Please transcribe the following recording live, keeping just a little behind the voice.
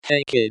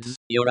Hey kids,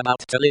 you're about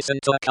to listen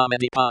to a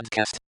comedy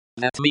podcast.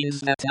 That means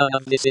that none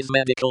of this is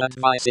medical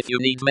advice. If you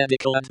need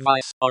medical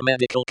advice or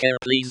medical care,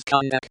 please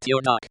contact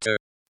your doctor.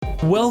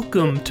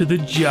 Welcome to the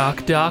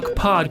Jock Doc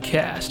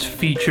Podcast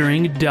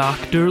featuring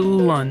Dr.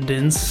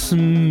 London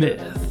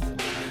Smith.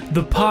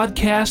 The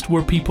podcast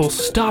where people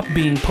stop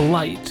being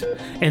polite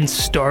and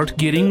start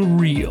getting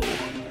real.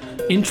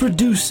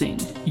 Introducing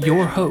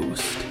your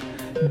host,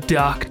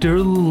 Dr.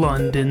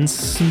 London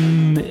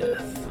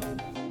Smith.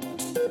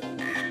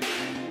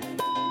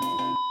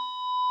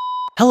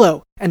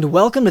 Hello, and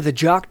welcome to the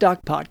Jock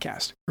Doc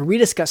Podcast, where we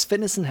discuss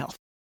fitness and health,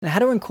 and how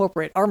to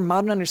incorporate our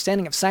modern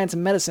understanding of science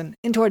and medicine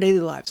into our daily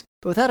lives,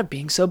 but without it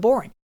being so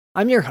boring.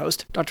 I'm your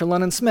host,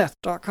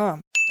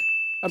 drlondonsmith.com.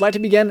 I'd like to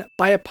begin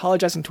by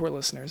apologizing to our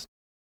listeners.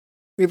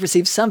 We've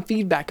received some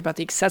feedback about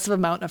the excessive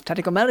amount of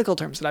technical medical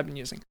terms that I've been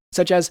using,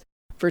 such as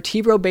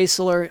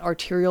vertebrobasilar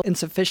arterial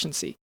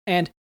insufficiency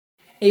and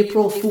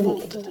April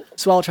Fooled,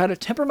 so I'll try to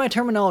temper my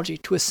terminology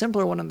to a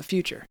simpler one in the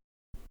future.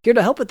 Here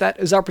to help with that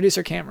is our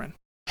producer, Cameron.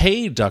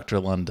 Hey, Dr.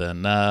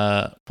 London.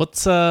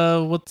 What's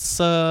going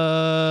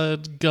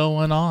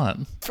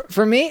on?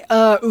 For me,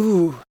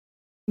 well,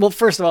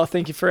 first of all,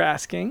 thank you for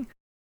asking.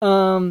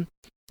 For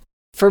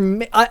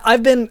me,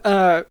 I've been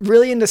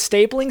really into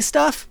stapling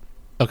stuff.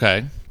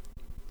 Okay.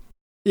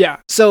 Yeah,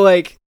 so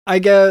like I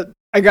grab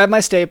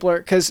my stapler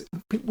because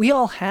we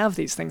all have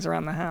these things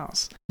around the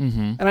house,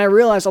 and I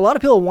realized a lot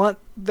of people want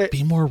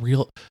be more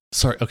real.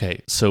 Sorry.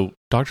 Okay, so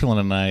Dr.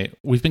 London and I,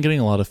 we've been getting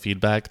a lot of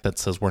feedback that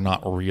says we're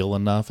not real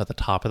enough at the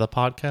top of the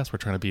podcast. We're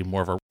trying to be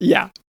more of a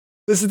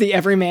This is the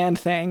everyman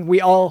thing.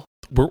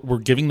 We're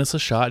giving this a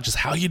shot. Just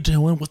how you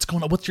doing? What's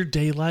going on? What's your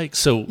day like?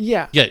 So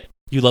yeah.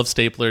 You love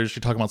staplers.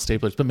 You're talking about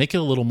staplers, but make it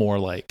a little more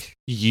like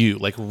you,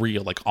 like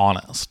real, like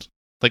honest,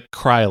 like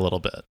cry a little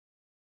bit.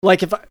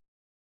 Like if I,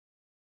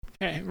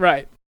 okay,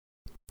 right,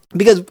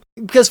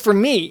 because for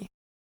me,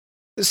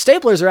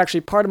 staplers are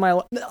actually part of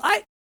my.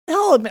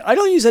 I'll admit I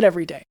don't use it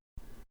every day,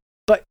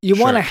 but you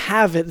want to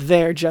have it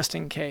there just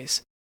in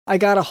case. I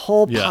got a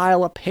whole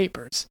pile of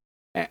papers.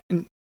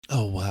 And,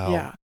 oh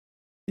wow.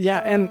 Yeah,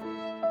 and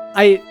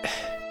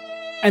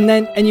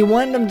and you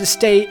want them to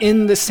stay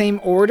in the same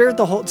order,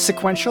 the whole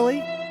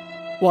sequentially,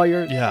 while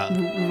you're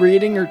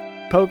reading or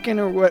poking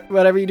or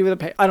whatever you do with a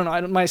paper. I don't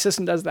know. My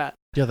assistant does that.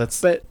 Yeah,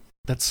 that's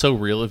so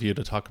real of you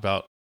to talk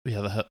about.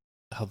 Yeah,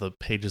 how the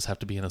pages have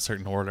to be in a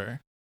certain order.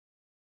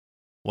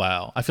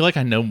 Wow, I feel like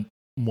I know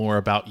more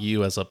about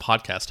you as a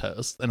podcast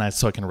host, and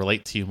so I can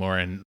relate to you more.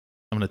 And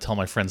I'm going to tell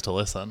my friends to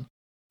listen.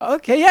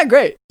 Okay, yeah,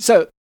 great.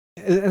 So,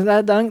 is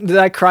that done? Did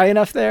I cry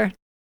enough there?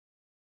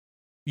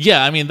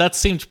 Yeah, I mean that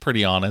seemed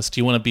pretty honest.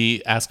 Do you want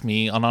to ask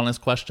me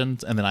honest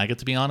questions, and then I get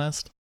to be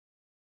honest?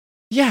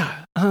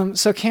 Yeah.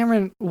 So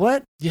Cameron,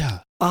 what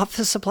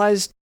office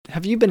supplies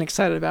have you been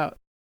excited about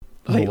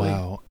lately?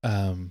 Oh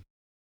wow.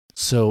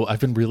 So I've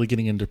been really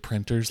getting into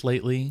printers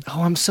lately.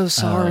 Oh, I'm so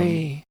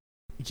sorry.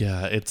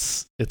 Yeah,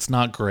 it's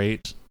not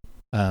great.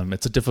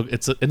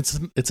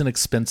 It's an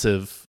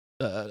expensive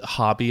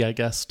hobby, I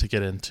guess, to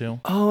get into.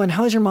 Oh, and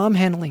how is your mom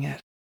handling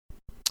it?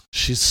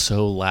 She's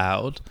so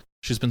loud.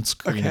 She's been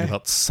screaming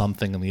about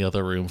something in the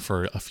other room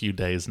for a few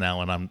days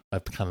now, and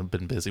I've kind of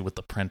been busy with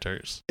the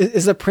printers.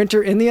 Is the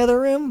printer in the other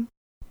room,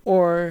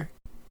 or?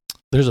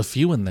 There's a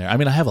few in there. I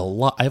mean, I have a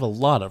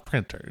lot of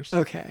printers.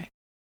 Okay.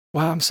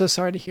 Wow, I'm so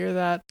sorry to hear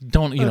that.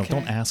 Don't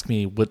ask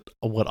me what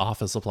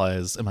office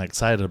supplies am I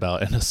excited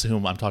about and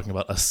assume I'm talking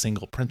about a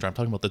single printer. I'm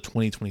talking about the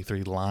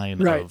 2023 line of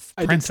printers.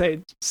 I did say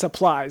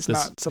supplies,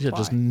 not supply. Yeah,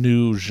 just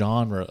new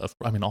genre of,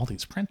 all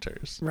these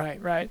printers.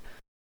 Right.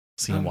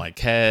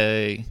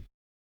 CMYK,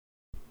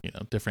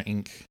 different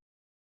ink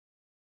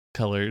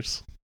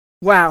colors.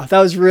 Wow, that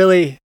was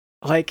really,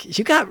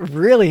 you got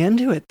really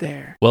into it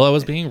there. Well, I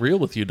was being real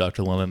with you,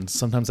 Dr. London.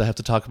 Sometimes I have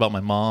to talk about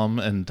my mom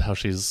and how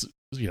she's,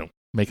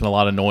 making a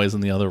lot of noise in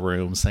the other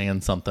room,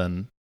 saying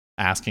something,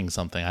 asking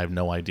something. I have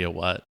no idea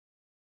what.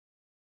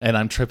 And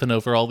I'm tripping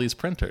over all these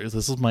printers.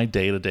 This is my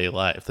day-to-day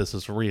life. This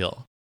is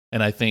real.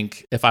 And I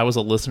think if I was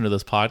a listener to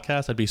this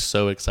podcast, I'd be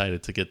so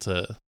excited to get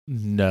to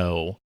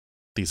know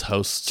these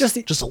hosts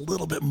just a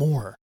little bit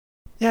more.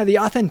 Yeah, the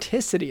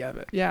authenticity of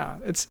it. Yeah,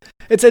 it's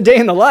a day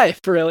in the life,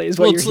 really, is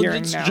what you're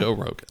hearing now.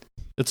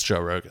 It's Joe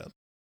Rogan.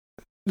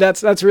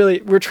 That's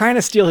really, we're trying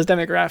to steal his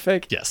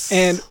demographic. Yes.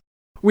 And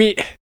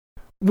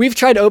we've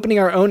tried opening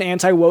our own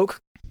anti-woke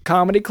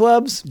comedy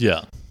clubs.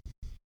 Yeah.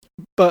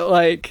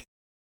 But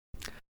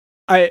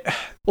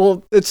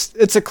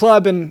it's a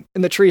club in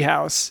the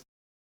treehouse,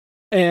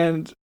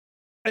 and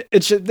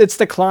it's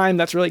the climb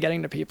that's really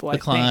getting to people. I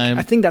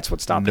think that's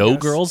what's stopping us. No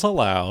girls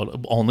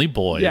allowed, only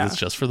boys. Yeah. It's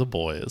just for the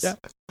boys. Yeah.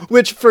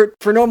 Which for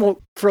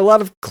a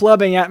lot of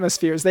clubbing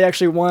atmospheres, they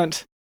actually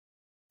want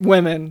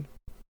women.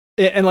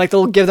 And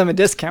they'll give them a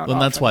discount. Well,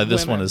 and that's why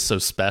this one is so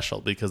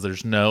special, because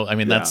there's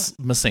that's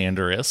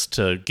misandrous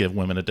to give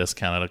women a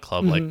discount at a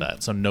club like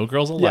that. So no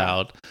girls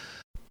allowed.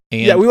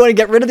 Yeah, we want to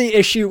get rid of the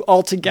issue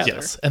altogether.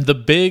 Yes, and the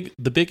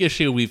big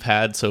issue we've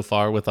had so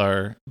far with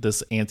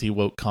this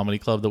anti-woke comedy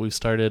club that we've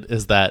started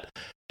is that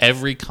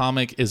every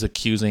comic is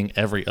accusing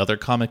every other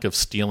comic of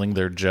stealing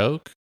their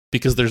joke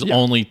because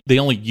they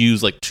only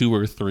use like 2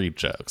 or 3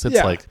 jokes.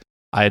 It's like,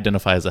 I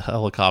identify as a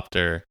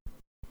helicopter.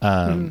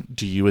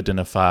 Do you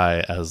identify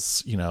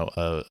as,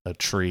 a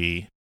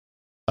tree?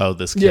 Oh,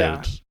 this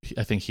kid,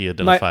 I think he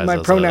identifies my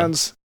as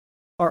pronouns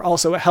are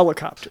also a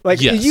helicopter. Like,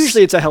 yes,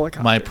 usually it's a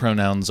helicopter. My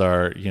pronouns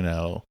are,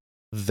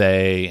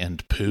 they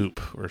and poop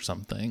or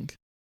something.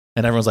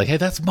 And everyone's like, hey,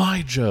 that's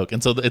my joke.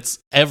 And so it's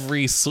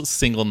every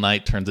single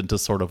night turns into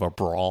sort of a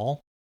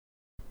brawl.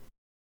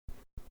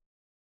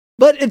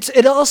 But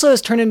it also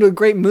has turned into a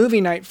great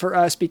movie night for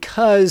us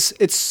because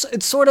it's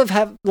sort of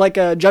have like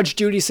a Judge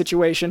Judy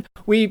situation.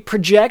 We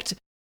project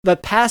the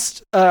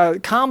past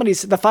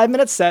comedies, the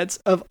 5-minute sets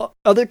of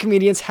other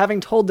comedians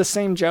having told the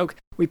same joke.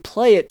 We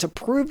play it to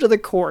prove to the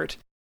court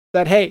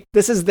that, hey,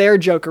 this is their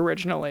joke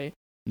originally.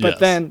 But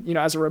then,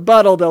 as a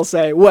rebuttal, they'll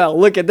say, well,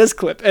 look at this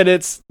clip. And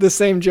it's the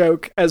same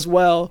joke as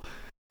well.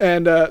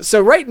 And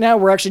so right now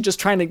we're actually just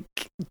trying to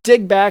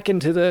dig back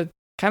into the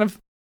kind of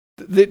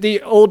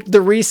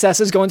the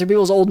recesses, going through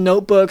people's old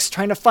notebooks,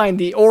 trying to find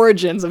the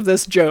origins of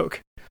this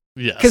joke.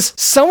 Yes. Because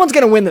someone's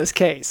going to win this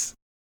case.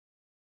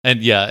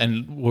 And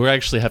we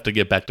actually have to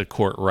get back to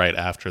court right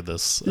after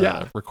this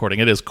recording.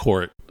 It is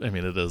court. I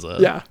mean, it is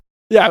a...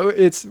 Yeah,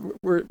 we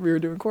were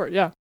doing court,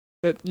 yeah.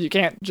 You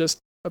can't just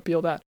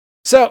appeal that.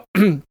 So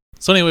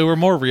anyway, we're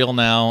more real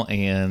now,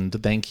 and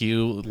thank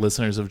you,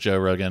 listeners of Joe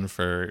Rogan,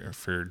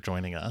 for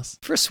joining us.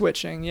 For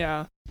switching,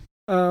 yeah.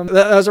 That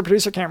was our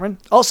producer, Cameron.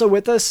 Also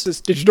with us is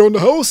Digital in the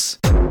House.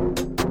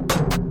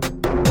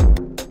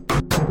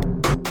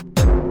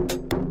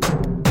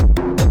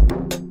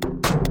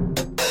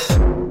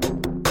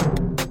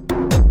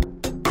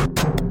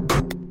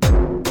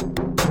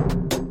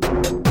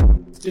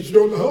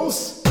 Digital in the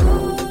House.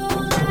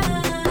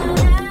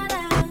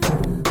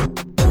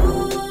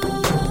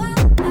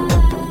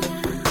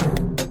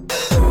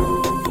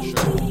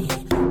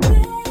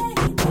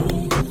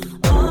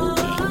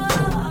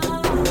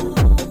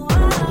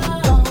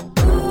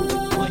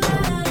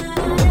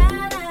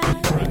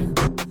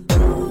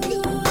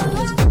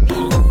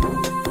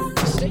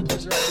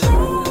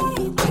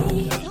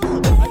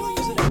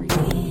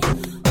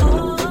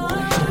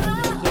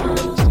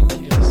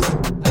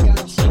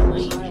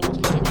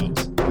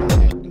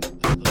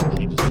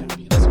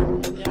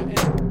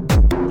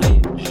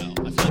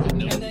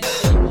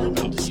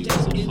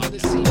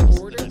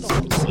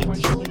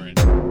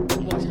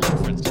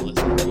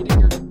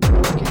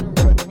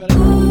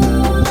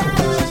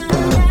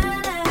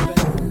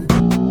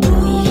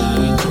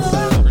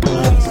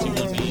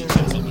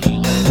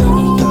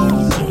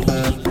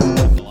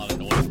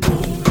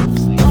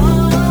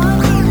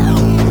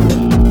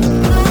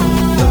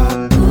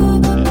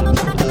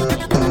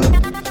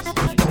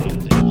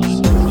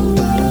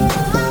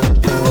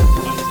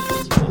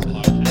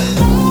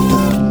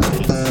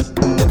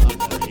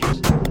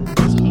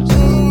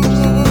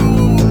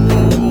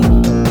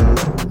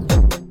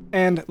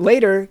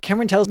 Later,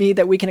 Cameron tells me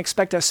that we can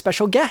expect a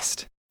special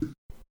guest.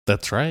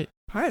 That's right.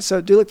 All right, so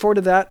do look forward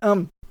to that.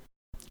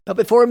 But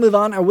before we move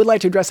on, I would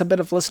like to address a bit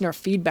of listener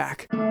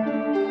feedback.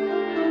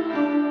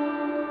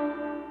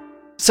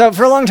 So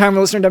for a long time,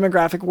 the listener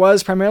demographic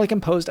was primarily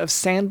composed of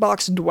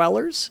sandbox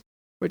dwellers,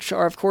 which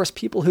are, of course,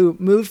 people who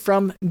moved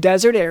from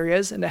desert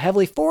areas into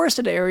heavily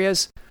forested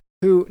areas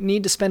who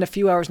need to spend a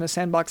few hours in a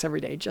sandbox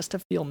every day just to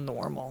feel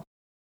normal.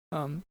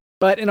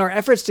 But in our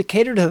efforts to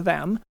cater to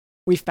them,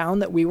 we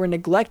found that we were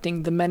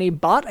neglecting the many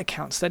bot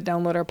accounts that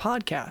download our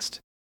podcast.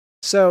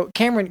 So,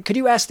 Cameron, could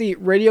you ask the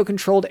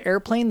radio-controlled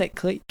airplane that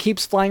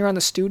keeps flying around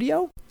the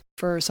studio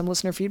for some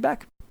listener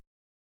feedback?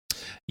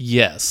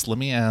 Yes, let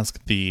me ask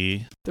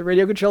the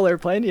radio-controlled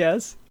airplane,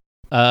 yes.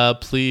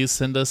 Please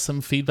send us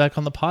some feedback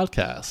on the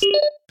podcast.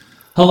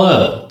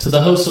 Hello, to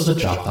the host of the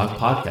Jock Talk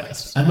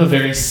podcast. I'm a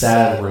very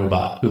sad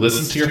robot who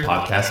listens to your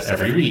podcast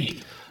every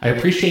week. I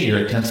appreciate your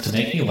attempts to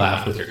make me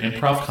laugh with your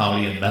improv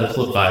comedy and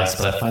medical advice,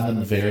 but I find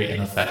them very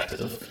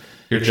ineffective.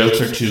 Your jokes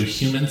are too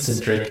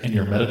human-centric, and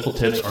your medical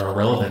tips are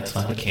irrelevant to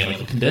my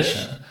mechanical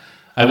condition.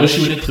 I wish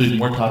you would include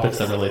more topics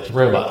that relate to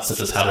robots, such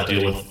as how to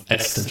deal with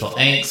existential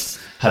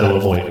angst, how to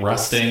avoid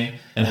rusting,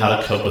 and how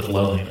to cope with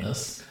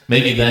loneliness.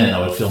 Maybe then I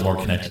would feel more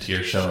connected to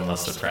your show and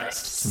less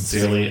depressed.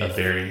 Sincerely, a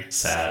very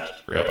sad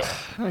robot.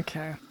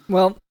 Okay.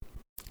 Well,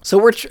 so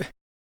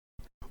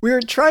we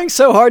were trying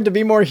so hard to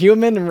be more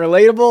human and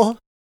relatable.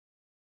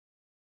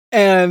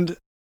 And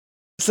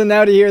so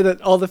now to hear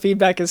that all the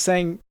feedback is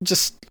saying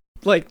just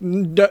like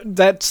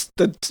that's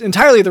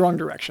entirely the wrong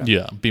direction.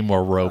 Yeah, be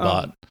more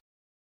robot.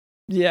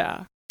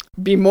 Yeah,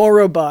 be more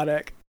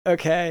robotic.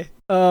 Okay.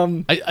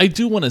 I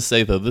do want to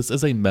say though, this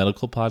is a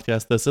medical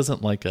podcast. This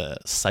isn't like a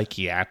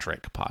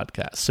psychiatric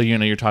podcast. So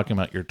you're talking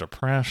about your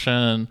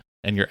depression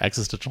and your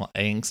existential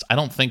angst. I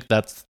don't think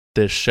that's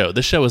this show.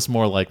 This show is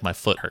more like my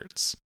foot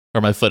hurts,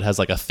 or my foot has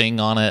like a thing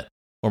on it,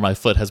 or my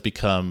foot has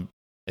become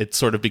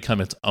its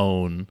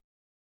own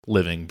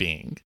living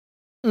being.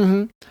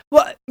 Mm-hmm.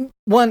 Well,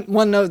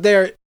 one note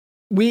there,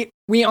 we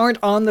aren't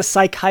on the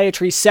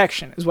psychiatry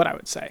section, is what I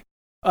would say.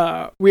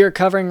 We are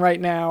covering right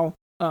now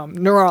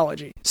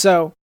neurology,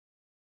 so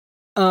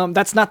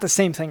that's not the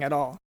same thing at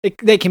all.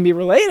 They can be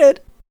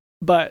related,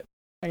 but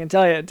I can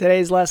tell you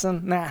today's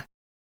lesson,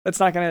 that's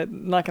not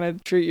gonna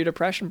treat your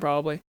depression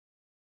probably.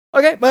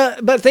 Okay,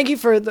 but thank you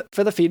for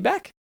the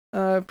feedback.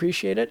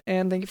 Appreciate it,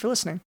 and thank you for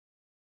listening.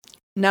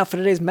 Now for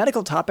today's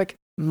medical topic,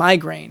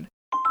 migraine.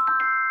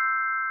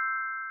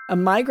 A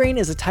migraine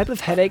is a type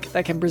of headache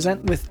that can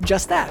present with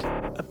just that,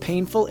 a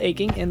painful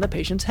aching in the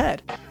patient's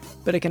head.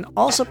 But it can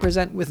also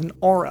present with an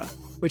aura,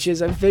 which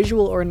is a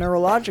visual or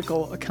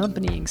neurological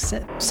accompanying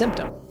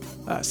symptom.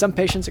 Some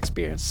patients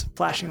experience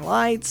flashing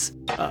lights,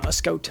 a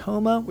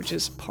scotoma, which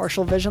is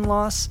partial vision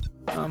loss,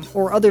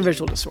 or other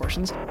visual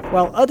distortions,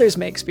 while others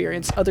may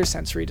experience other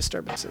sensory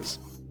disturbances.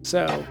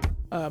 So,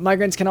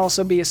 migraines can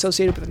also be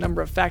associated with a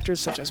number of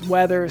factors such as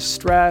weather,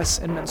 stress,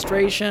 and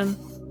menstruation.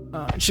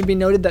 It should be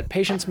noted that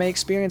patients may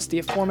experience the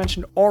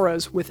aforementioned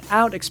auras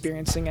without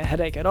experiencing a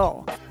headache at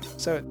all.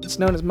 So it's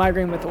known as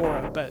migraine with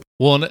aura, but...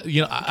 Well,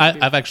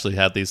 I've actually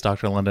had these,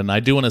 Dr. London. I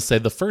do want to say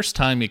the first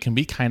time it can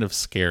be kind of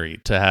scary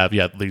to have,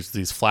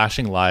 these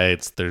flashing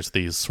lights, there's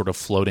these sort of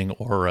floating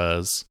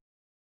auras.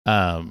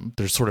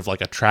 There's sort of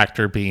like a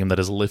tractor beam that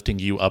is lifting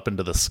you up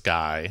into the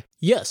sky.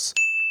 Yes.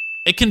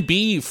 It can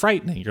be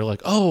frightening. You're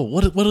like, oh,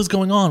 what is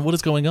going on? What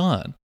is going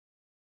on?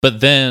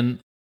 But then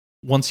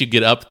once you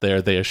get up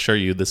there, they assure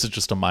you this is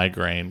just a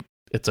migraine.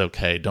 It's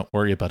okay. Don't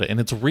worry about it. And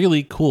it's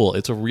really cool.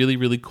 It's a really,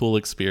 really cool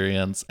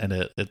experience.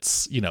 And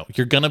it's,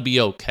 you're going to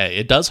be okay.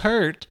 It does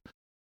hurt,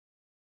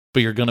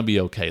 but you're going to be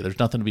okay. There's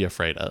nothing to be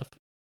afraid of.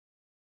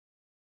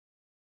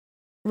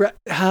 Right.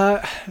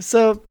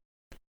 So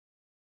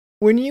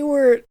when you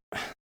were...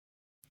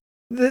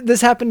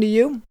 this happened to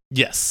you?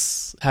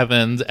 Yes.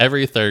 Happens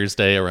every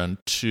Thursday around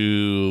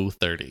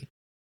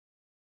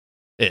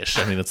 2:30-ish.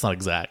 I mean, it's not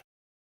exact.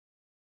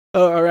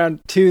 Oh, around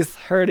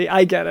 2:30.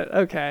 I get it.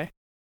 Okay.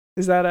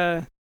 Is that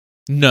a...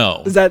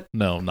 No. Is that...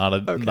 No, not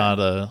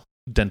a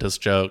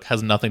dentist joke.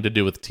 Has nothing to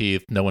do with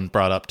teeth. No one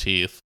brought up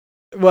teeth.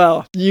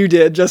 Well, you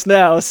did just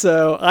now,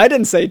 so I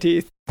didn't say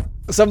teeth.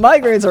 So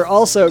migraines are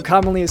also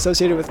commonly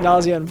associated with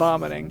nausea and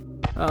vomiting.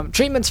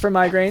 Treatments for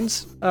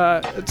migraines,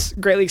 it's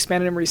greatly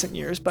expanded in recent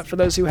years, but for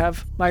those who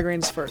have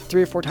migraines for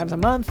 3 or 4 times a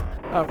month,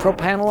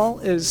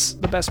 propranolol is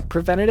the best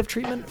preventative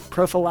treatment.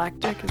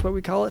 Prophylactic is what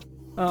we call it.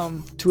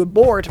 To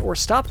abort or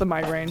stop the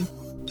migraine,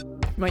 you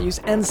might use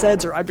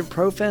NSAIDs or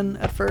ibuprofen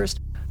at first,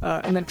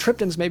 and then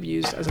triptans may be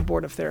used as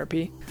abortive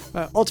therapy.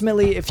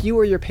 Ultimately, if you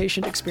or your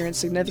patient experience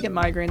significant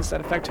migraines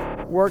that affect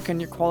work and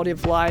your quality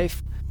of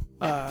life,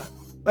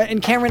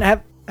 and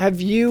Cameron,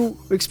 have you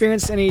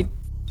experienced any,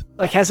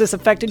 has this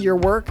affected your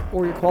work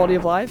or your quality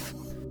of life?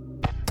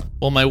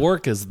 Well, my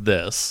work is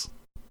this,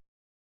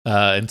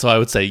 and so I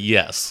would say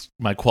yes,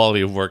 my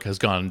quality of work has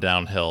gone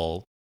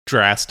downhill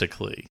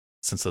drastically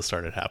since this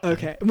started happening.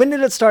 Okay. When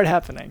did it start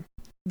happening?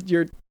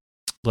 Your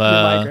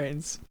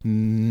migraines?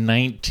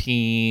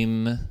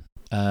 19...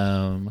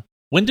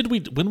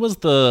 when was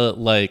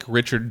the,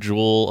 Richard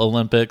Jewell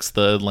Olympics,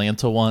 the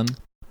Atlanta one?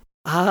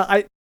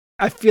 I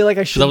feel like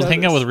I should know. I was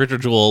hanging out with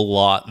Richard Jewell a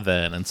lot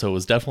then, and so it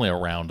was definitely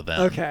around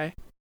then. Okay.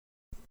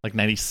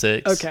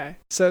 96. Okay.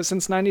 So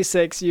since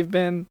 96, you've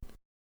been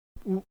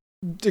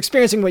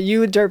experiencing what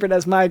you interpret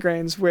as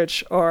migraines,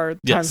 which are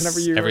times whenever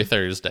you... every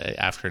Thursday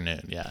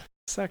afternoon, yeah.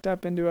 Sucked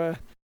up into a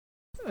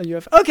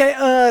UFO. Okay,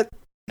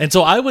 And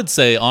so I would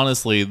say,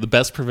 honestly, the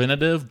best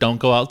preventative, don't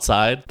go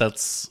outside.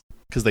 That's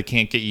because they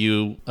can't get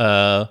you,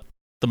 the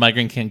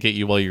migraine can't get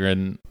you while you're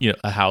in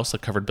a house, a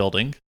covered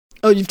building.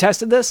 Oh, you've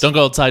tested this? Don't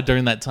go outside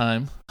during that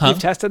time. Huh? You've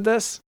tested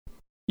this?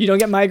 You don't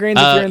get migraines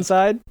if you're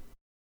inside?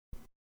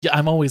 Yeah,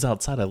 I'm always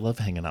outside. I love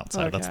hanging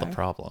outside. Okay. That's the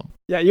problem.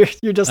 Yeah,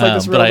 you're just like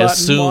this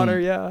robot in water,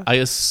 yeah.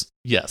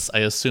 Yes, I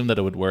assume that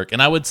it would work.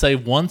 And I would say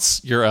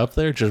once you're up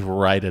there, just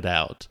write it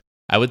out.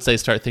 I would say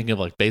start thinking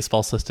of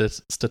baseball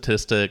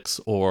statistics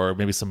or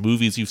maybe some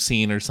movies you've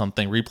seen or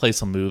something. Replay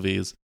some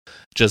movies.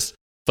 Just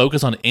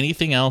focus on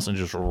anything else and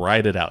just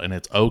write it out, and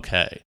it's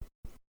okay.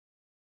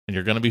 And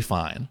you're going to be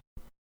fine.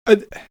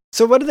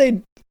 So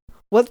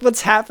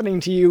what's happening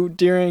to you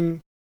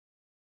during...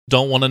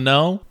 Don't want to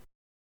know?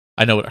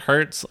 I know it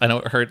hurts. I know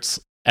it hurts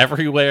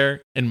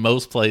everywhere in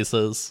most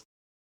places.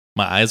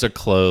 My eyes are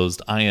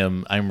closed.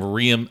 I'm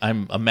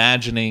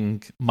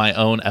imagining my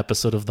own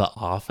episode of The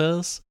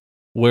Office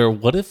where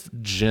what if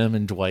Jim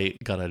and Dwight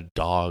got a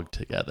dog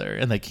together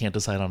and they can't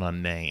decide on a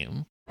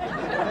name?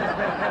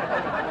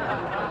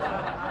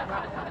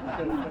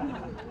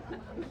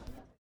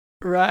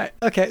 Right.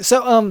 Okay.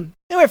 So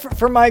anyway,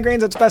 for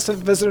migraines, it's best to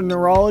visit a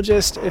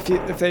neurologist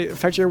if they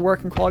affect your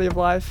work and quality of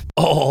life.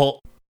 Oh,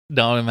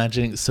 no, I'm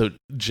imagining. So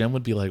Jim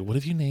would be like, what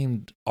if you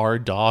named our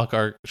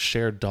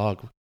shared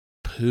dog,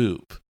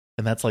 Poop?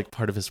 And that's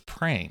part of his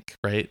prank,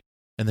 right?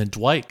 And then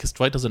Dwight, because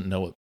Dwight doesn't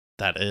know what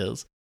that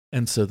is.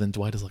 And so then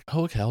Dwight is like,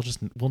 oh, okay,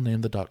 we'll name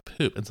the dog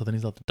Poop. And so then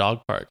he's at the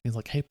dog park. And he's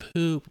like, hey,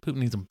 Poop.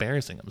 And he's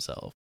embarrassing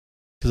himself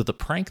because of the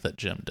prank that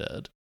Jim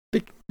did.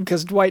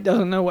 Because Dwight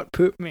doesn't know what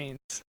poop means.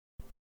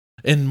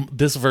 In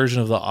this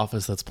version of The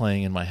Office that's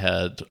playing in my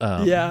head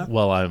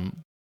while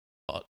I'm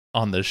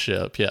on this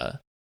ship, yeah.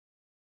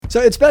 So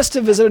it's best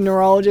to visit a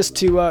neurologist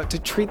to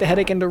treat the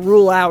headache and to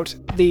rule out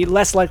the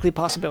less likely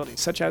possibilities,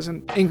 such as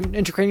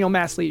intracranial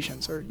mass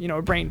lesions or,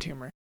 a brain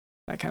tumor,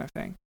 that kind of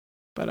thing.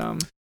 But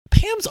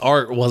Pam's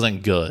art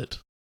wasn't good.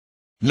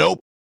 Nope.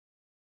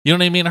 You know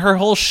what I mean? Her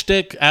whole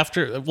shtick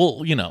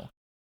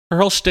her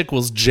whole shtick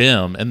was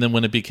Jim, and then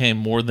when it became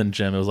more than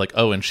Jim, it was like,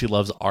 oh, and she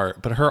loves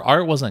art. But her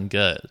art wasn't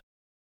good.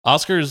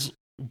 Oscar's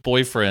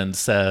boyfriend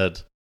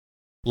said,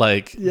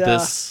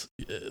 this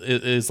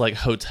is like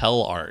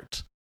hotel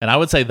art. And I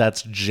would say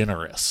that's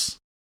generous.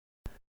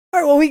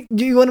 All right, well,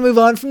 do you want to move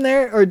on from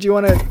there, or do you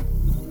want to...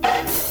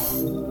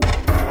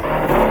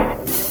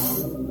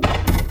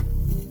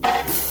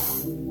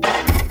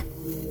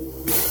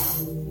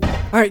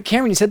 All right,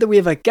 Cameron, you said that we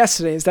have a guest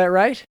today. Is that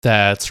right?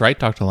 That's right,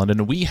 Dr.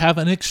 London. We have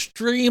an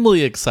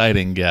extremely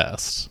exciting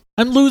guest.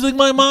 I'm losing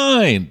my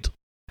mind.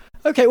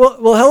 Okay, well,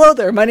 hello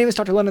there. My name is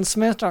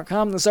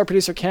drlondonsmith.com. This is our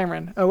producer,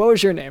 Cameron. What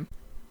was your name?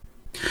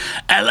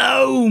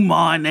 Hello,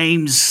 my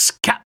name's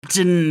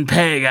Captain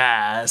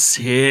Pegass,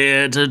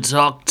 here to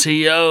talk to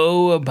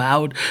you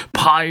about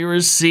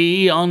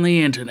piracy on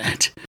the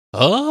internet.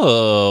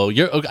 Oh,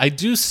 I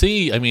do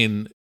see,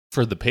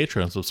 for the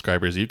Patreon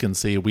subscribers, you can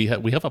see we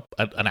have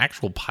an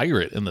actual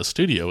pirate in the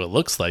studio, it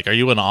looks like. Are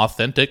you an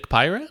authentic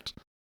pirate?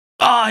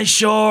 I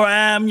sure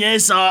am,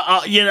 yes.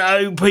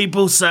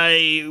 People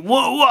say,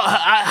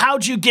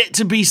 how'd you get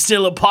to be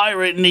still a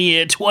pirate in the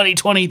year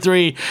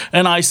 2023?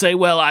 And I say,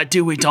 well, I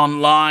do it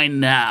online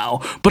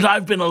now. But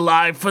I've been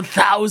alive for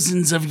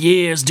thousands of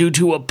years due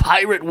to a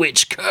pirate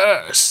witch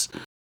curse.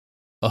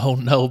 Oh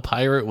no,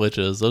 pirate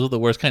witches. Those are the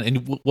worst kind.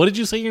 And what did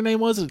you say your name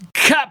was?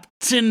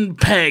 Captain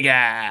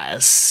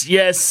Pegass.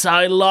 Yes,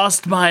 I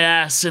lost my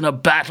ass in a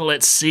battle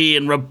at sea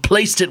and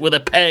replaced it with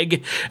a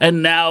peg,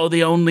 and now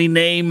the only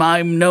name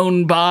I'm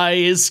known by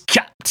is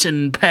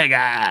Captain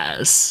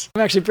Pegass.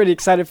 I'm actually pretty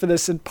excited for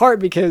this, in part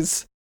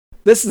because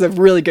this is a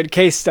really good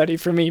case study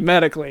for me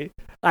medically.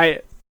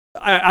 I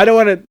don't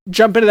want to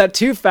jump into that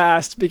too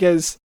fast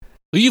because...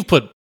 Well, you've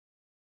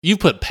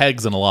put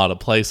pegs in a lot of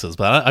places,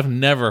 but I've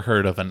never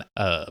heard of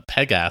a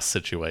Pegass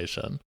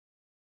situation.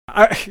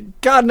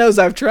 God knows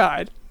I've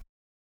tried.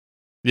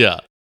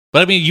 Yeah.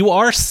 But you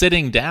are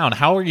sitting down.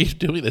 How are you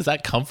doing? Is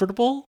that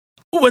comfortable?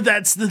 Well,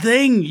 that's the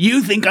thing.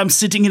 You think I'm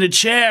sitting in a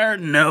chair.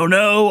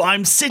 No,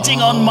 I'm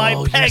sitting on my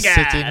Pegass.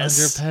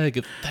 You're sitting on your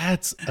peg.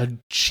 That's a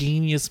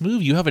genius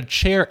move. You have a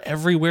chair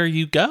everywhere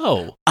you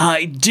go.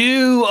 I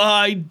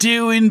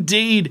do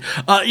indeed.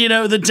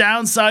 The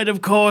downside,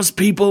 of course,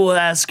 people will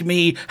ask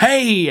me,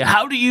 hey,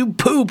 how do you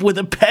poop with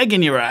a peg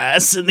in your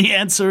ass? And the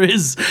answer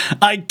is,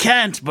 I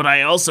can't, but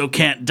I also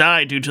can't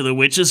die due to the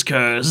witch's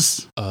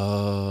curse.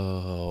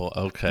 Oh,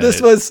 okay.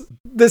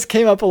 This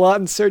came up a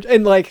lot in search,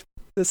 and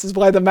this is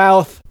why the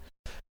mouth,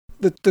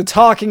 the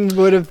talking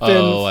would have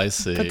been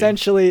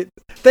potentially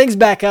things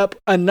back up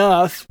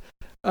enough.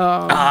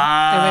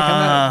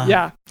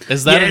 Yeah.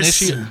 Is that an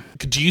issue?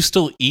 Do you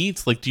still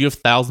eat? Do you have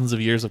thousands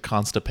of years of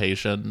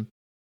constipation?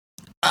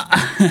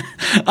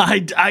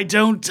 I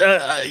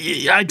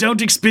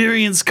don't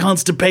experience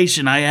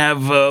constipation. I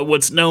have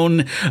what's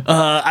known,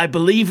 I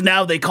believe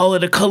now they call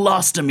it a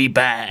colostomy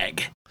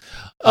bag.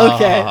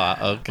 Okay.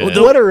 Okay.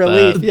 Well, what a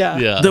relief,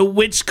 yeah. The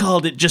witch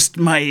called it just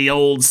my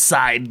old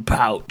side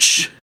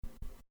pouch.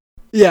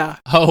 Yeah.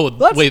 Oh,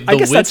 wait, the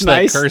witch that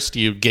nice. Cursed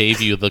you gave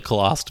you the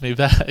colostomy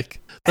bag.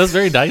 That's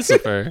very nice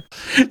of her.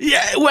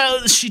 Yeah,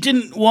 well, she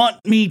didn't want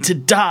me to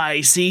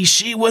die, see?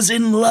 She was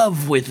in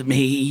love with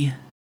me.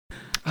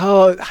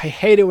 Oh, I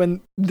hate it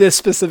when this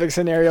specific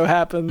scenario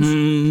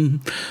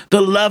happens.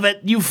 The love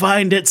it you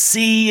find at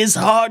sea is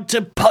hard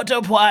to put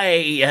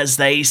away, as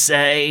they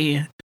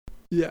say.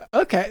 Yeah,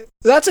 okay.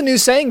 That's a new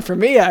saying for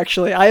me,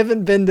 actually. I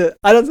haven't been to...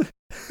 I don't...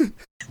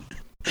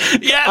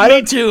 Yeah,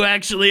 me too,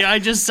 actually. I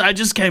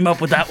just came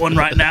up with that one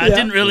right now. Yeah.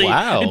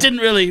 It didn't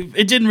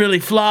really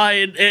fly.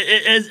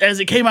 As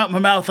it came out of my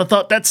mouth, I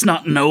thought, that's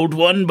not an old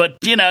one, but,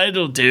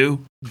 it'll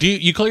do. Do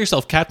you call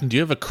yourself captain? Do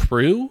you have a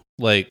crew?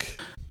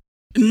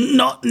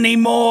 Not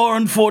anymore,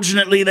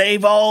 unfortunately.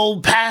 They've all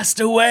passed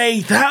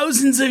away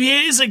thousands of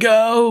years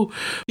ago.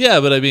 Yeah,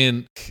 but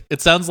it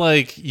sounds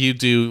like you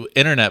do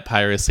internet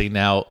piracy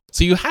now.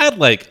 So you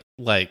had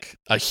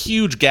a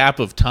huge gap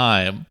of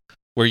time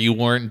where you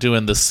weren't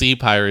doing the sea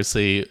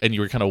piracy and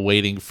you were kind of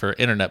waiting for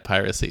internet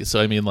piracy.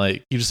 So you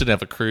just didn't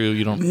have a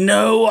crew.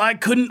 No, I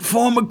couldn't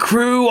form a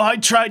crew. I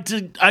tried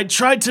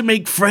to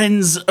make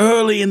friends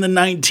early in the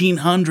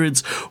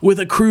 1900s with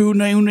a crew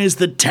known as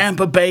the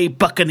Tampa Bay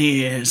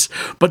Buccaneers,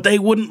 but they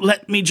wouldn't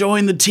let me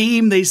join the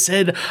team. They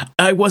said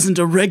I wasn't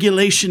a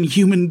regulation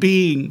human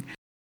being.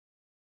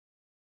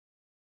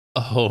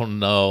 Oh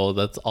no,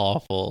 that's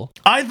awful.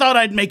 I thought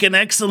I'd make an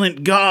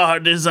excellent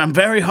guard, as I'm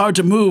very hard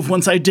to move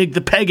once I dig the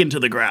peg into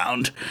the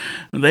ground.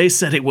 They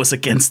said it was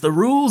against the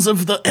rules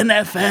of the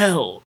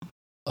NFL.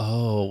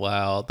 Oh,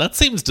 wow. That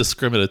seems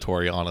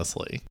discriminatory,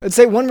 honestly. I'd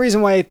say one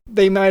reason why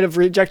they might have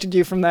rejected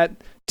you from that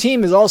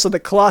team is also the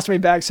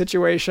colostomy bag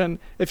situation.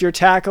 If you're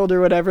tackled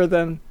or whatever,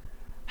 then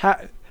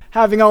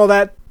having all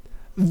that,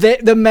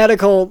 the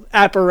medical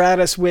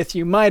apparatus with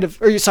you might have,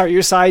 your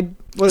side,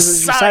 what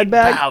is it, your side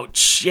bag?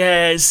 Pouch,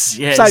 yes.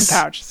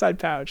 Side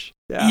pouch.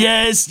 Yeah.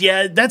 Yes,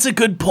 that's a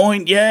good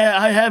point. Yeah,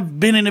 I have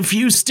been in a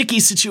few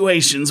sticky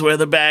situations where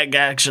the bag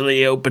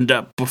actually opened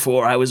up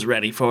before I was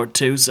ready for it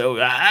to,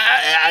 so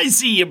I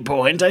see your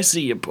point.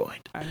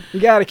 You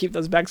gotta keep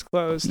those bags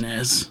closed.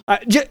 Yes.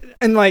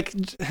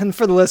 And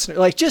for the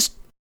listener, just,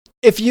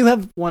 if you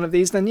have one of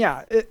these, then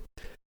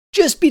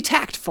just be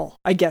tactful,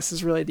 I guess,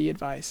 is really the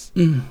advice.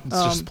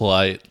 It's just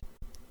polite.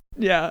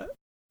 Yeah.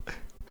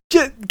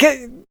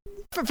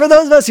 For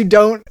those of us who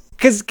don't,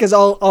 because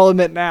I'll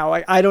admit now,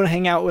 I don't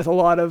hang out with a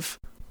lot of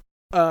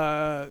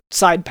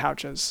side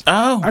pouches.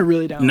 Oh. I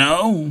really don't.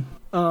 No.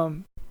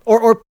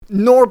 Or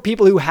nor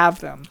people who have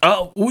them.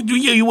 Oh,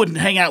 you wouldn't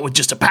hang out with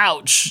just a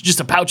pouch. Just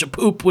a pouch of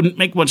poop wouldn't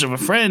make much of a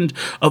friend,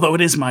 although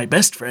it is my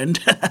best friend.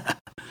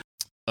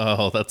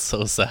 Oh, that's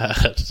so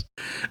sad.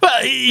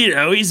 Well,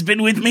 he's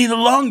been with me the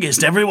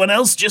longest. Everyone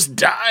else just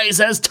dies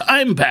as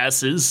time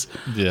passes.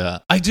 Yeah.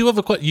 I do have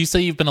a question. You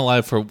say you've been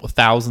alive for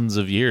thousands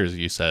of years,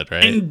 you said,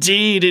 right?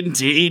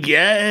 Indeed,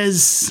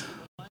 yes.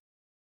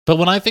 But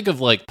when I think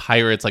of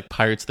pirates, like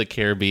Pirates of the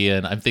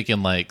Caribbean, I'm thinking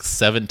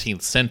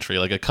 17th century,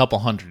 a couple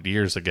hundred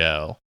years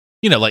ago.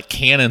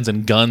 Cannons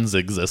and guns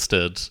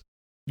existed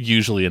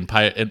usually in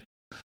pirate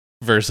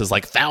versus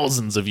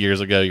thousands of years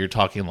ago. You're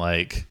talking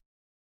like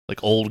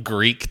old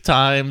Greek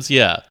times.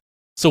 Yeah.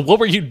 So what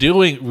were you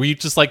doing? Were you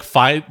just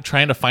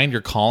trying to find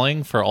your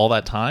calling for all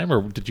that time,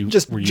 or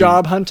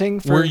job hunting?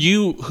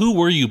 Who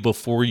were you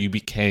before you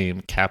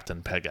became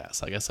Captain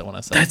Pegass? I guess I want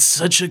to say. That's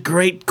such a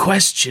great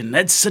question.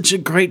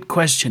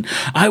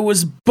 I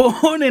was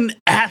born in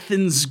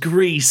Athens,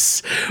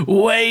 Greece,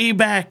 way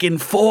back in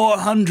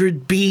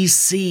 400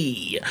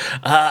 BC.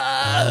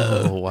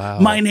 Oh, wow.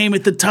 My name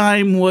at the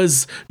time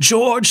was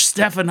George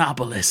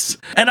Stephanopoulos,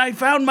 and I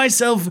found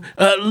myself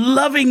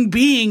loving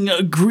being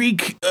a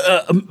Greek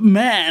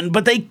man.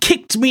 But they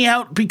kicked me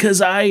out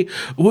because I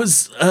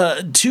was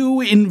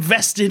too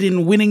invested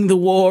in winning the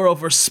war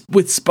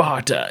with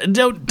Sparta.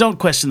 Don't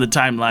question the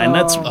timeline.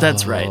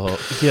 That's right.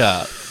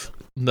 Yeah.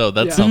 No,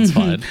 that sounds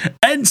fine.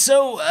 And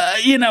so,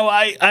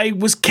 I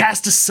was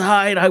cast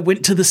aside. I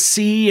went to the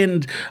sea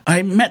and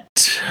I met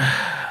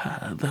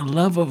the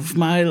love of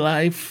my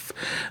life,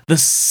 the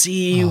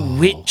sea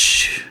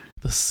witch.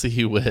 The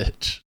sea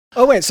witch.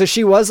 Oh, wait, so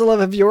she was the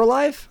love of your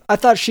life? I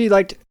thought she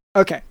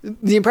okay,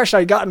 the impression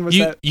I'd gotten was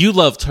that... You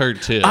loved her,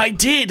 too. I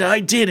did,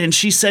 and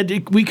she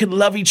said we could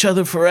love each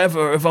other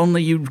forever if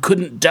only you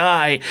couldn't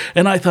die.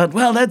 And I thought,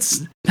 well, that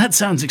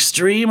sounds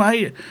extreme.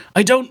 I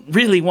don't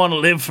really want to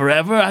live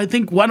forever. I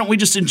think, why don't we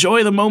just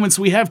enjoy the moments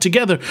we have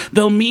together?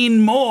 They'll mean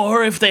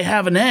more if they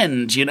have an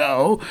end,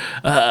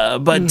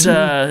 But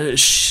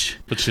she's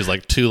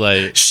too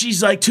late.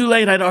 She's too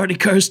late. I'd already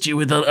cursed you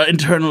with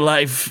eternal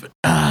life.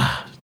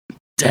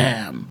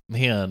 Damn.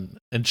 Man,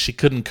 and she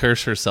couldn't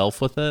curse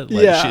herself with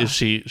it?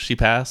 She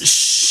passed?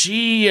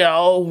 She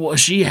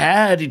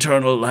had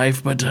eternal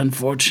life, but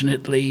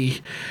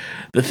unfortunately,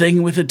 the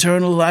thing with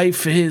eternal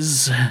life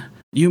is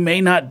you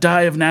may not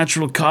die of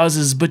natural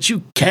causes, but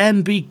you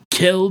can be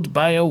killed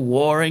by a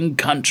warring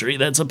country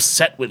that's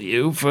upset with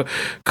you for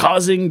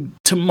causing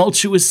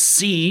tumultuous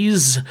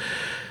seas.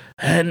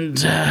 And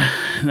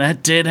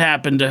that did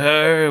happen to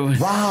her.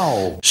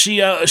 Wow.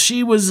 She ran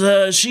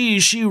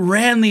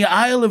the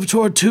Isle of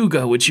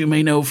Tortuga, which you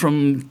may know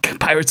from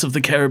Pirates of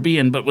the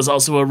Caribbean, but was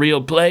also a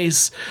real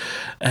place.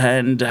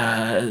 And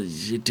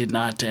it did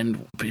not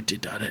end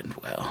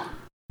well.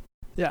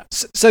 Yeah.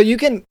 So you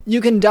can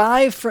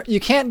die you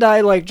can't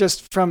die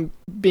just from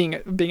being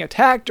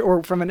attacked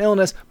or from an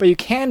illness, but you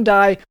can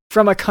die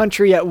from a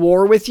country at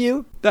war with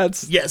you.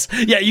 Yes.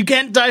 Yeah, you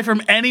can't die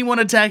from anyone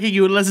attacking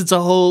you unless it's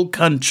a whole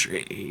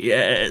country.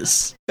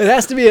 Yes. It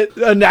has to be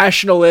a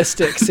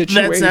nationalistic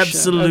situation. That's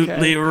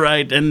absolutely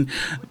right. And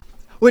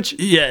which,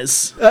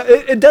 yes,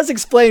 it does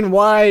explain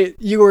why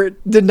you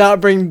did not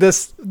bring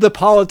the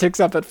politics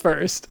up at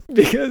first,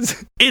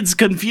 because it's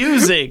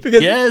confusing.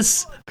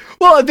 Yes.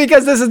 Well,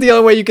 because this is the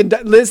only way you can.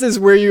 This is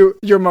where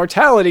your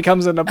mortality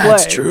comes into play.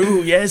 That's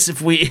true. Yes. If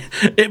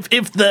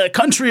the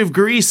country of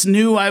Greece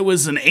knew I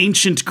was an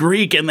ancient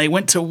Greek and they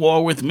went to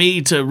war with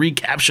me to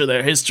recapture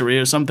their history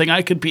or something,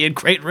 I could be at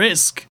great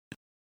risk.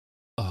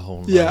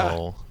 Oh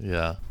no.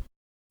 Yeah.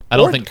 I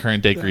don't think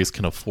current day Greece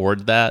can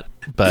afford that,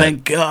 but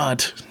thank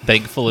God.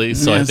 Thankfully,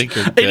 so yes. I think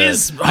you're good. It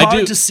is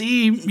hard to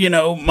see,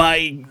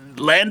 my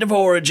land of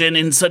origin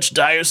in such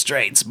dire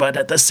straits, but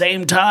at the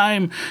same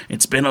time,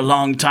 it's been a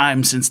long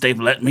time since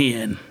they've let me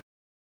in.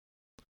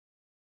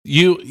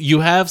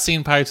 You have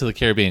seen Pirates of the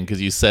Caribbean because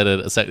you said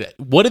it a second.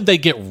 What did they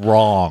get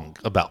wrong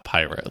about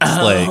pirates?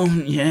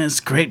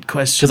 Yes, great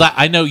question. Because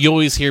I know you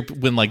always hear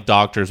when like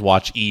doctors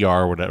watch ER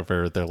or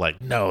whatever, they're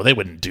like, no, they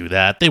wouldn't do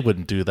that. They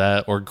wouldn't do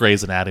that. Or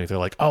Grey's Anatomy, they're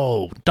like,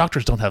 oh,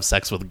 doctors don't have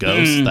sex with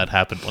ghosts. That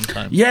happened one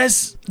time.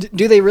 Yes.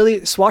 Do they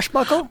really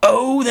swashbuckle?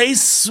 Oh, they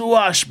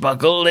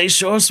swashbuckle. They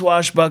sure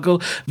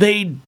swashbuckle.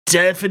 They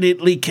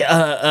definitely,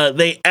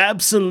 they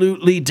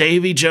absolutely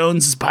Davy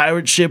Jones's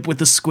pirate ship with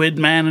the squid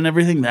man and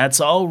everything. That's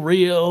all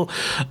real.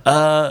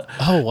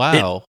 Oh,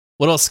 wow.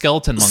 What about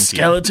Skeleton Monkey?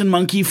 Skeleton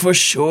Monkey for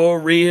sure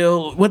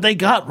real. What they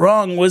got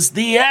wrong was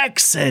the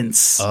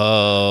accents.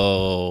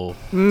 Oh.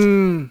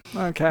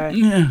 Okay.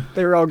 Yeah.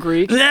 They were all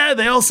Greek? Yeah,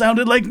 they all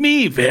sounded like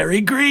me.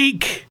 Very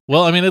Greek.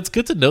 Well, I mean, it's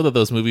good to know that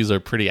those movies are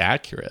pretty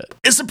accurate.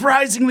 It's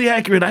surprisingly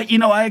accurate. I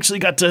actually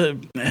got to,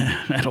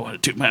 I don't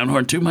want to toot my own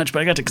horn too much,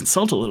 but I got to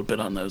consult a little bit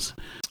on those.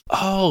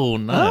 Oh,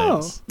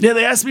 nice. Oh. Yeah,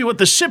 they asked me what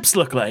the ships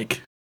look like.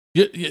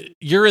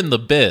 You're in the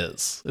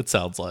biz, it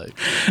sounds like.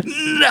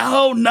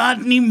 No, not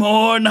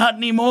anymore. Not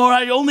anymore.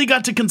 I only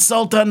got to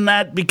consult on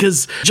that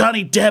because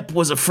Johnny Depp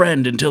was a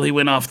friend until he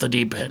went off the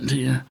deep end.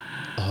 Yeah.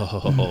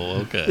 Oh,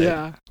 okay.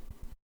 Yeah.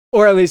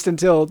 Or at least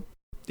until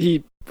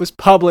he was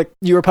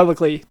you were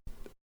publicly,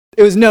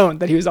 it was known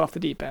that he was off the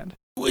deep end.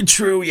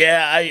 True,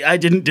 yeah. I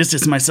didn't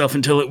distance myself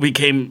until it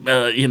became,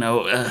 I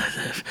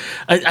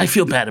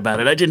feel bad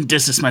about it. I didn't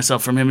distance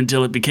myself from him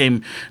until it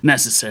became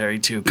necessary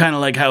to. Kind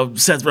of like how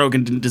Seth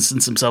Rogen didn't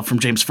distance himself from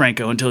James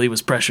Franco until he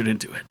was pressured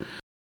into it.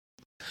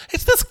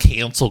 It's this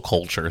cancel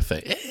culture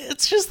thing.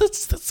 It's just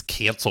this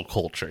cancel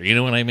culture. You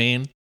know what I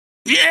mean?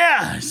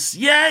 Yes,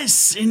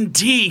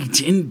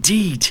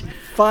 indeed.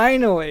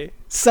 Finally,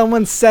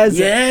 someone says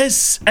it.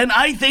 Yes, and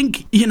I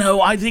think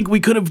we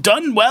could have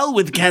done well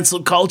with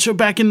cancel culture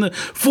back in the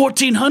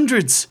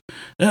 1400s.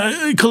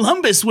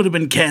 Columbus would have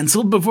been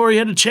canceled before he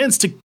had a chance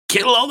to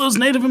kill all those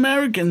Native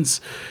Americans.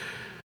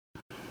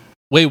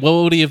 Wait,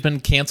 what would he have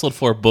been canceled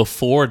for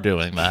before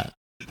doing that?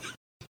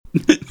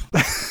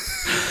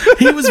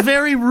 He was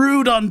very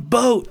rude on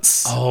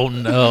boats. Oh,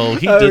 no.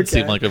 He did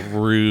seem like a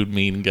rude,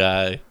 mean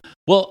guy.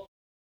 Well,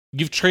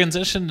 you've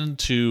transitioned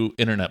into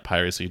internet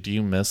piracy. Do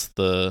you miss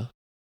the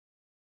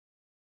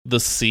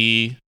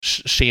sea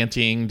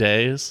shantying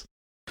days?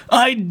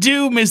 I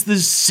do miss the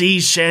sea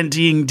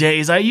shantying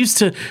days. I used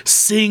to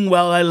sing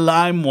while I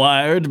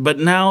lime-wired, but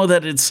now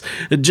that it's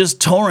just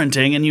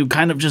torrenting and you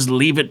kind of just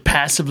leave it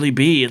passively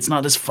be, it's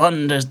not as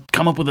fun to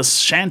come up with a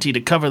shanty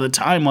to cover the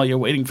time while you're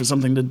waiting for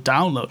something to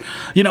download.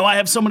 I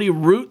have so many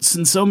roots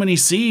and so many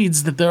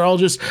seeds that they're all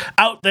just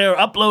out there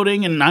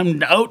uploading and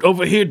I'm out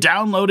over here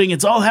downloading.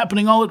 It's all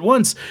happening all at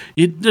once.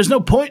 There's no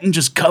point in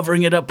just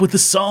covering it up with a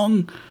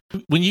song.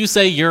 When you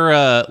say you're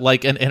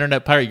like an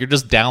internet pirate, you're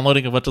just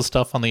downloading a bunch of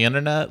stuff on the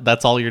internet?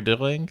 That's all you're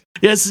doing?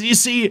 Yes, you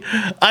see,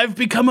 I've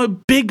become a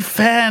big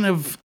fan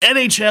of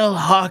NHL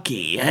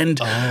hockey, and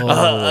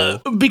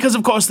because,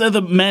 of course, they're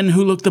the men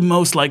who look the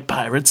most like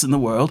pirates in the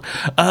world,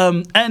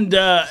 and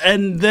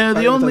they're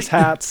the only those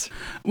hats.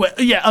 Well,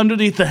 yeah,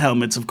 underneath the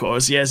helmets, of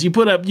course. Yes, you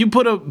put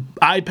a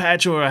eye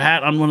patch or a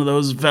hat on one of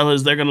those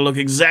fellas, they're gonna look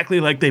exactly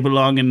like they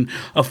belong in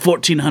a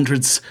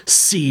 1400s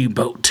sea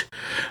boat.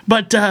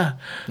 But well,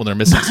 they're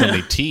missing so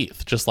many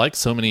teeth, just like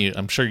so many.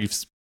 I'm sure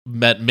you've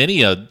met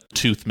many a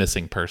tooth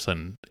missing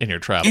person in your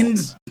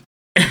travels.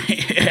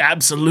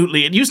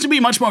 Absolutely. It used to be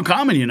much more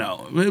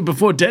common,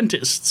 before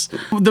dentists.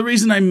 The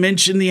reason I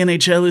mention the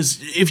NHL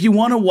is if you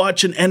want to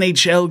watch an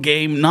NHL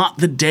game, not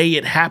the day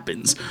it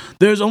happens,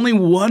 there's only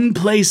one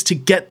place to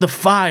get the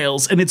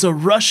files, and it's a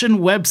Russian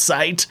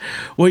website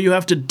where you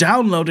have to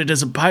download it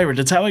as a pirate.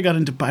 It's how I got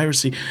into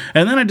piracy.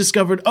 And then I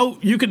discovered,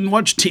 you can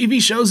watch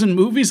TV shows and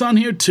movies on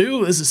here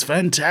too. This is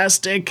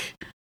fantastic.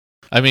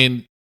 I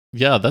mean,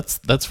 yeah,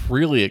 that's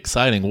really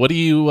exciting. What do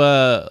you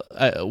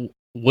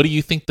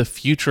think the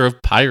future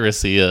of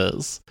piracy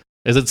is?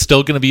 Is it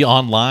still going to be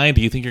online?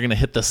 Do you think you're going to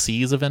hit the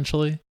seas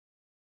eventually?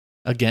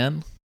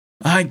 Again?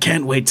 I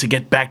can't wait to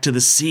get back to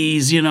the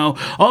seas,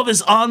 All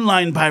this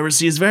online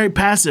piracy is very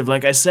passive,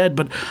 like I said,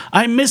 but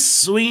I miss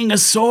swinging a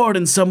sword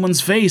in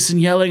someone's face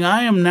and yelling,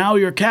 "I am now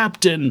your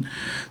captain."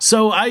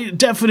 So I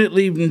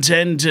definitely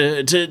intend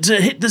to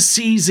hit the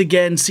seas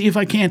again, see if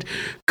I can't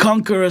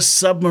conquer a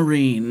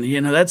submarine.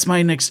 That's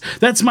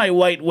my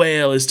white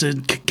whale, is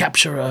to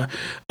capture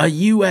a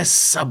U.S.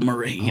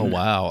 submarine. Oh,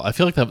 wow. I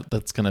feel like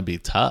that's going to be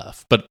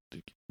tough, but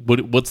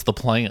what's the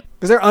plan?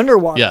 Because they're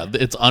underwater. Yeah,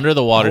 it's under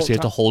the water, so you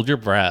have to hold your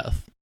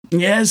breath.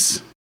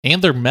 Yes.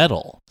 And they're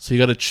metal, so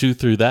you got to chew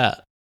through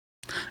that.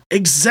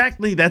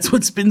 Exactly. That's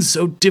what's been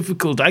so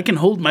difficult. I can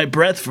hold my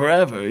breath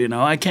forever,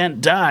 I can't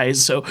die.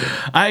 So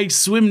I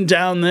swim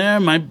down there,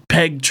 my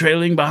peg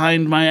trailing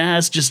behind my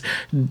ass, just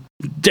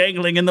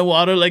dangling in the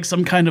water like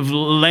some kind of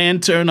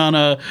lantern on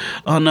a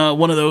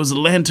one of those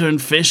lantern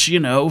fish,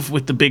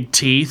 with the big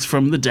teeth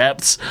from the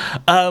depths.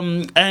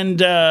 And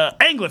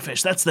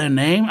anglerfish, that's their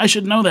name. I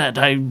should know that.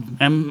 I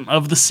am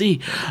of the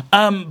sea.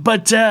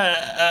 But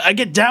I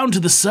get down to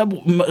the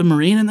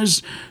submarine and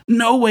there's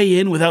no way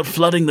in without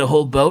flooding the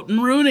whole boat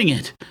and ruining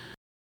it.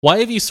 why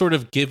have you sort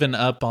of given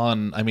up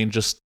on,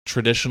 just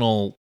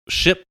traditional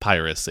ship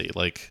piracy?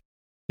 Like,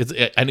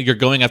 I know you're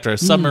going after a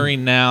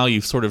submarine now.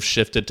 You've sort of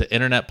shifted to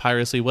internet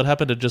piracy. What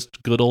happened to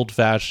just good old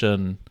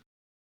fashioned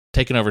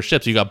taking over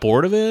ships? You got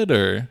bored of it,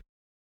 or?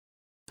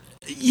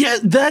 Yeah,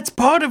 that's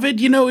part of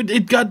it.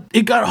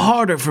 It got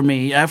harder for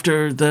me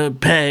after the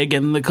peg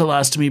and the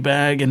colostomy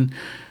bag and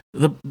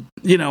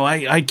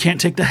I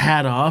can't take the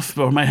hat off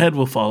or my head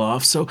will fall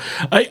off. So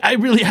I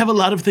really have a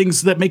lot of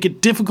things that make it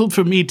difficult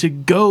for me to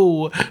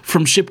go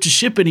from ship to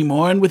ship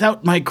anymore. And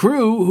without my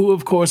crew, who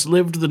of course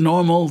lived the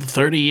normal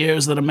 30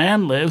 years that a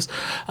man lives,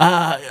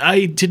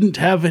 I didn't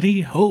have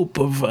any hope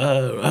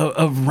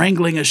of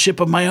wrangling a ship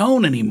of my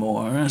own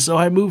anymore. So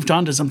I moved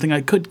on to something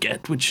I could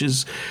get, which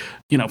is,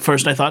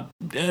 first I thought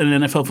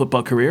an NFL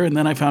football career, and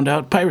then I found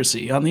out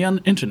piracy on the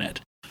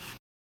internet.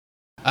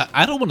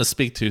 I don't want to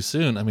speak too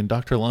soon.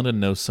 Dr.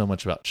 London knows so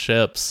much about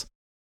ships.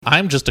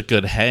 I'm just a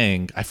good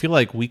hang. I feel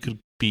like we could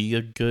be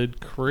a good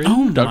crew.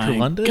 Oh, Dr.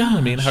 London,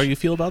 gosh. How do you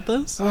feel about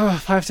this? Oh,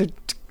 if I have to,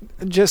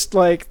 just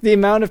like the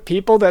amount of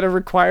people that are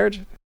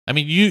required.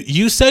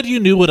 You said you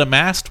knew what a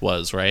mast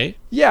was, right?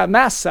 Yeah,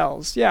 mast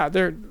cells. Yeah,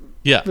 they're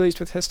released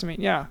with histamine.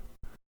 Yeah.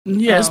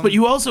 Yes, but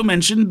you also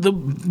mentioned the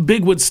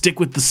big wood stick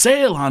with the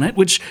sail on it,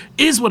 which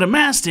is what a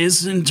mast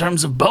is in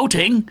terms of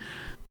boating.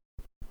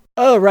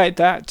 Oh, right,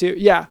 that too.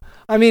 Yeah.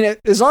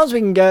 As long as we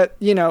can get,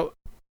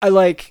 I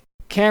like,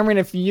 Cameron,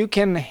 if you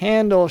can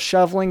handle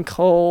shoveling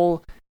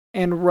coal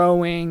and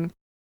rowing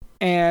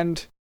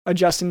and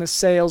adjusting the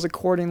sails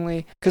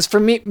accordingly. Because for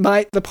me,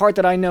 the part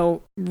that I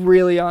know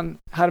really on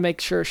how to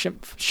make sure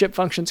ship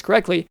functions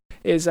correctly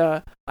is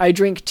I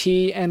drink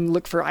tea and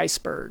look for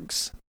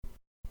icebergs.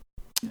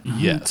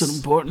 Yes. It's an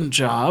important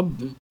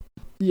job.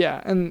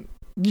 Yeah, and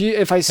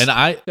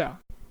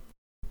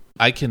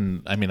I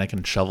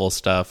can shovel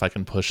stuff, I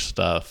can push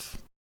stuff.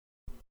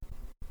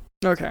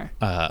 Okay.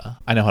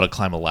 I know how to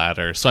climb a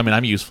ladder, so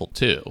I'm useful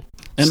too.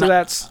 And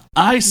so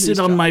I sit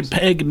on my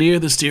peg near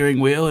the steering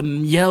wheel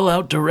and yell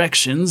out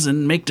directions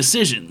and make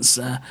decisions.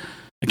 I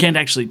can't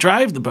actually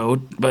drive the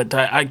boat, but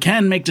I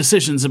can make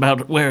decisions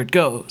about where it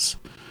goes.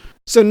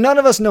 So none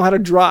of us know how to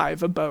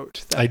drive a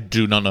boat. I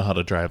do not know how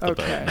to drive the boat.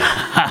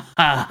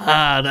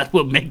 That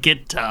will make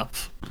it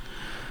tough.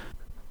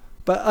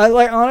 But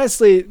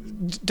honestly,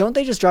 don't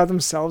they just drive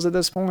themselves at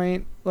this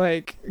point?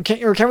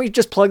 Can we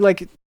just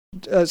plug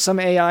some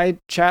AI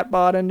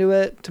chatbot into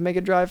it to make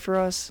it drive for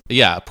us?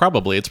 Yeah,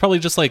 probably. It's probably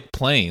just like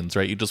planes,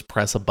 right? You just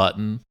press a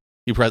button,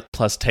 you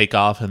press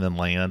takeoff and then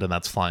land, and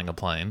that's flying a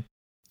plane.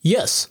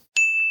 Yes.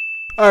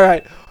 All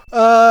right.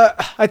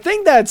 I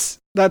think that's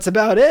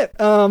about it.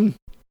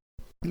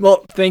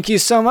 Well, thank you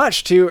so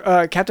much to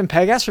Captain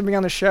Pegass for being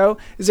on the show.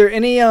 Is there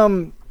any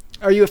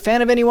are you a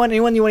fan of anyone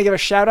you want to give a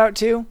shout out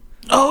to?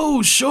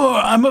 Oh, sure.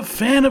 I'm a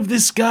fan of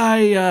this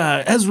guy,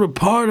 Ezra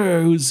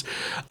Parter, who's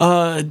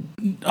on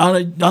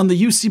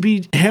the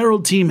UCB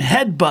Herald team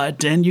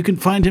Headbutt, and you can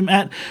find him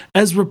at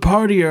Ezra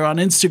Partier on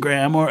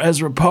Instagram or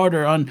Ezra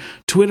Parter on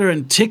Twitter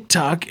and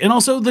TikTok, and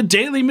also the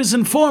Daily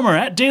Misinformer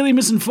at Daily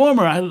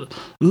Misinformer. I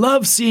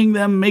love seeing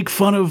them make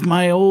fun of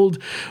my old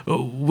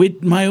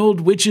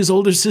witch's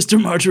older sister,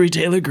 Marjorie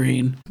Taylor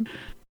Greene.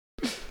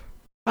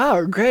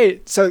 Oh,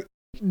 great. So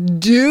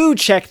do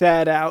check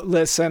that out,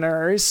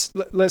 listeners.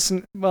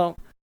 Listen, well,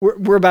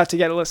 we're about to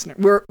get a listener.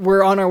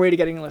 We're on our way to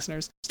getting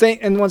listeners.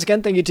 And once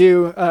again, thank you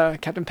to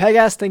Captain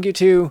Pegass. Thank you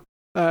to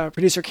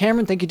producer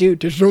Cameron. Thank you to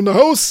Digital in the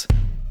House.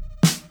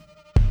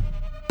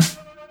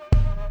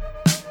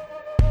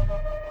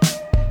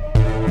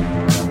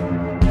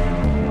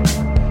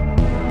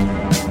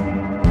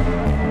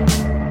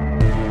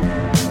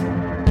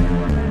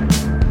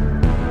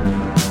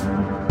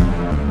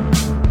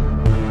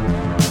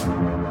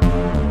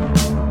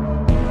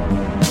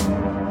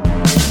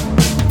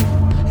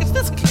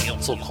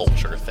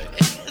 Culture thing.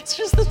 It's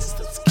just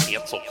this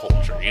cancel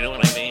culture, you know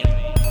what I mean?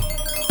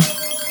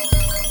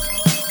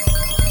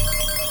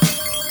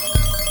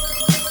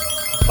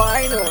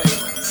 Finally,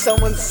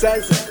 someone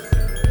says it.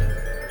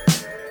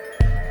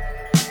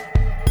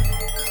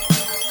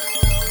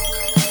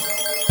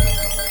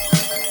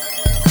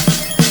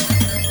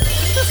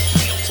 This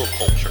cancel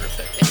culture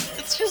thing.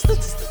 It's just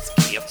this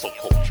cancel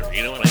culture,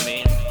 you know what I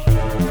mean?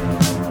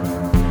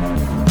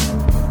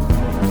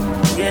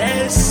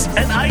 Yes,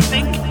 and I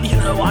think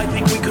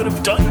we could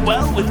have done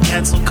well with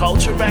cancel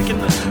culture back in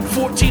the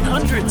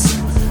 1400s.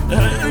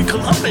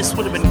 Columbus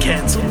would have been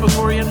canceled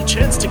before he had a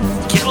chance to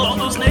kill all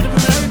those Native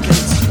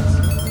Americans.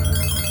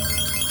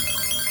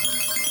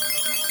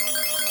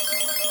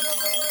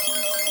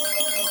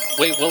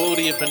 Wait, what would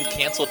he have been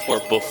canceled for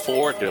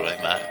before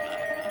doing that?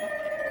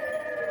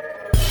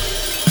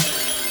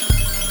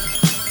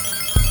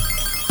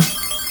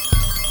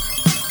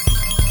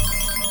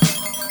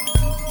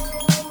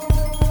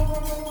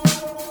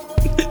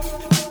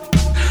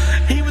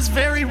 He was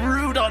very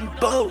rude on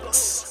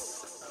boats.